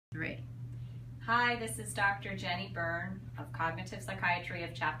Hi, this is Dr. Jenny Byrne of Cognitive Psychiatry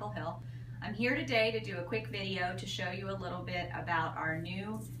of Chapel Hill. I'm here today to do a quick video to show you a little bit about our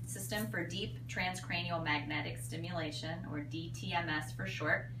new system for deep transcranial magnetic stimulation, or dTMS for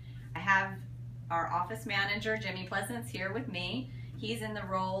short. I have our office manager, Jimmy Pleasance, here with me. He's in the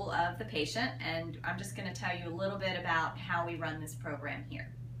role of the patient, and I'm just going to tell you a little bit about how we run this program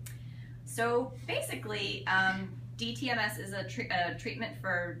here. So basically, dTMS is a treatment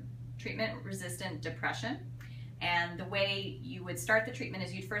for treatment-resistant depression, and the way you would start the treatment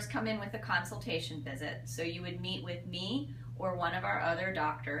is you'd first come in with a consultation visit. So you would meet with me or one of our other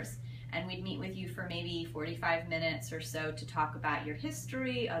doctors, and we'd meet with you for maybe 45 minutes or so to talk about your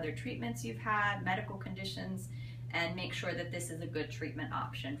history, other treatments you've had, medical conditions, and make sure that this is a good treatment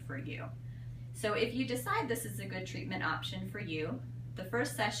option for you. So if you decide this is a good treatment option for you, the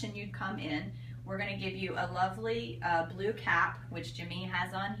first session you'd come in, we're going to give you a lovely blue cap, which Jimmy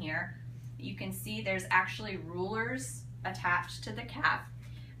has on here. You can see there's actually rulers attached to the cap.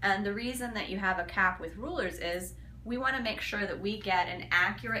 And the reason that you have a cap with rulers is we want to make sure that we get an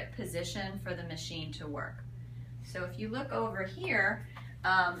accurate position for the machine to work. So if you look over here,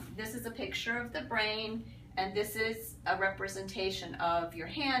 this is a picture of the brain, and this is a representation of your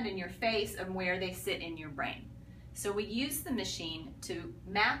hand and your face and where they sit in your brain. So we use the machine to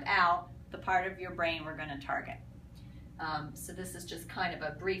map out the part of your brain we're going to target. So this is just kind of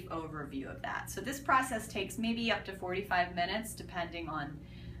a brief overview of that. So this process takes maybe up to 45 minutes depending on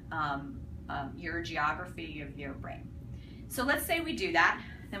your geography of your brain. So let's say we do that,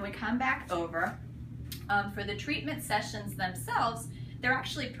 then we come back over. For the treatment sessions themselves, they're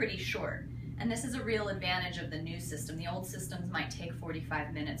actually pretty short. And this is a real advantage of the new system. The old systems might take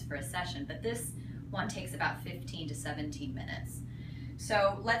 45 minutes for a session, but this one takes about 15 to 17 minutes.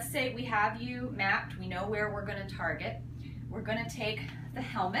 So let's say we have you mapped, we know where we're going to target. We're going to take the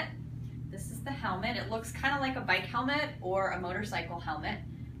helmet. This is the helmet. It looks kind of like a bike helmet or a motorcycle helmet.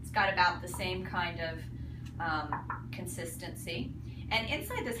 It's got about the same kind of consistency. And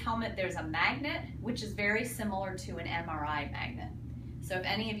inside this helmet there's a magnet, which is very similar to an MRI magnet. So if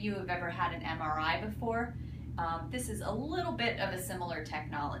any of you have ever had an MRI before, this is a little bit of a similar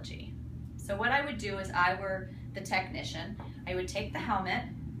technology. So what I would do is, I were the technician, I would take the helmet,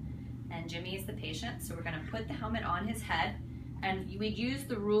 and Jimmy is the patient, so we're going to put the helmet on his head, and we'd use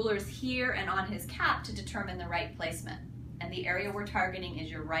the rulers here and on his cap to determine the right placement. And the area we're targeting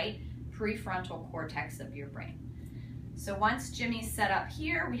is your right prefrontal cortex of your brain. So once Jimmy's set up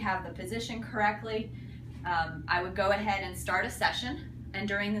here, we have the position correctly, I would go ahead and start a session, and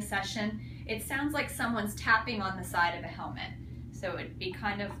during the session, it sounds like someone's tapping on the side of a helmet. So it'd be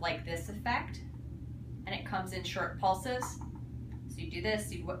kind of like this effect, and it comes in short pulses. So you do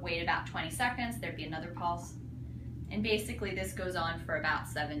this, you wait about 20 seconds, there'd be another pulse, and basically this goes on for about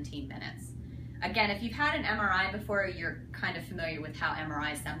 17 minutes. Again, if you've had an MRI before, you're kind of familiar with how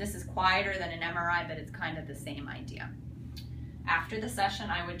MRIs sound. This is quieter than an MRI, but it's kind of the same idea. After the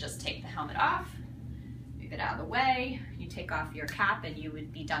session, I would just take the helmet off, move it out of the way, you take off your cap, and you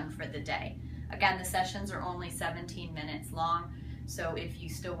would be done for the day. Again, the sessions are only 17 minutes long, so if you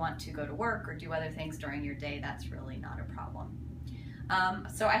still want to go to work or do other things during your day, that's really not a problem.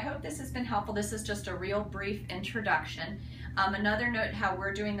 So I hope this has been helpful. This is just a real brief introduction. Another note how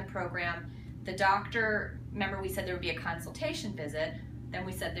we're doing the program, the doctor, remember we said there would be a consultation visit, then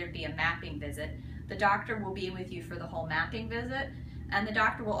we said there'd be a mapping visit. The doctor will be with you for the whole mapping visit, and the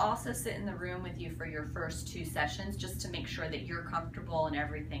doctor will also sit in the room with you for your first 2 sessions just to make sure that you're comfortable and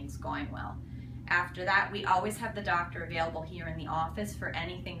everything's going well. After that, we always have the doctor available here in the office for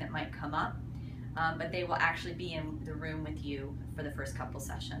anything that might come up, but they will actually be in the room with you for the first couple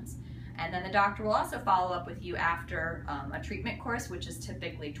sessions. And then the doctor will also follow up with you after a treatment course, which is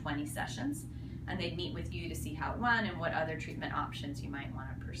typically 20 sessions, and they'd meet with you to see how it went and what other treatment options you might want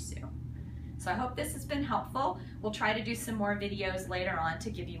to pursue. So I hope this has been helpful. We'll try to do some more videos later on to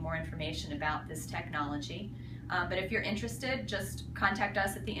give you more information about this technology. But if you're interested, just contact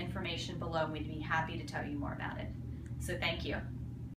us at the information below, and we'd be happy to tell you more about it. So thank you.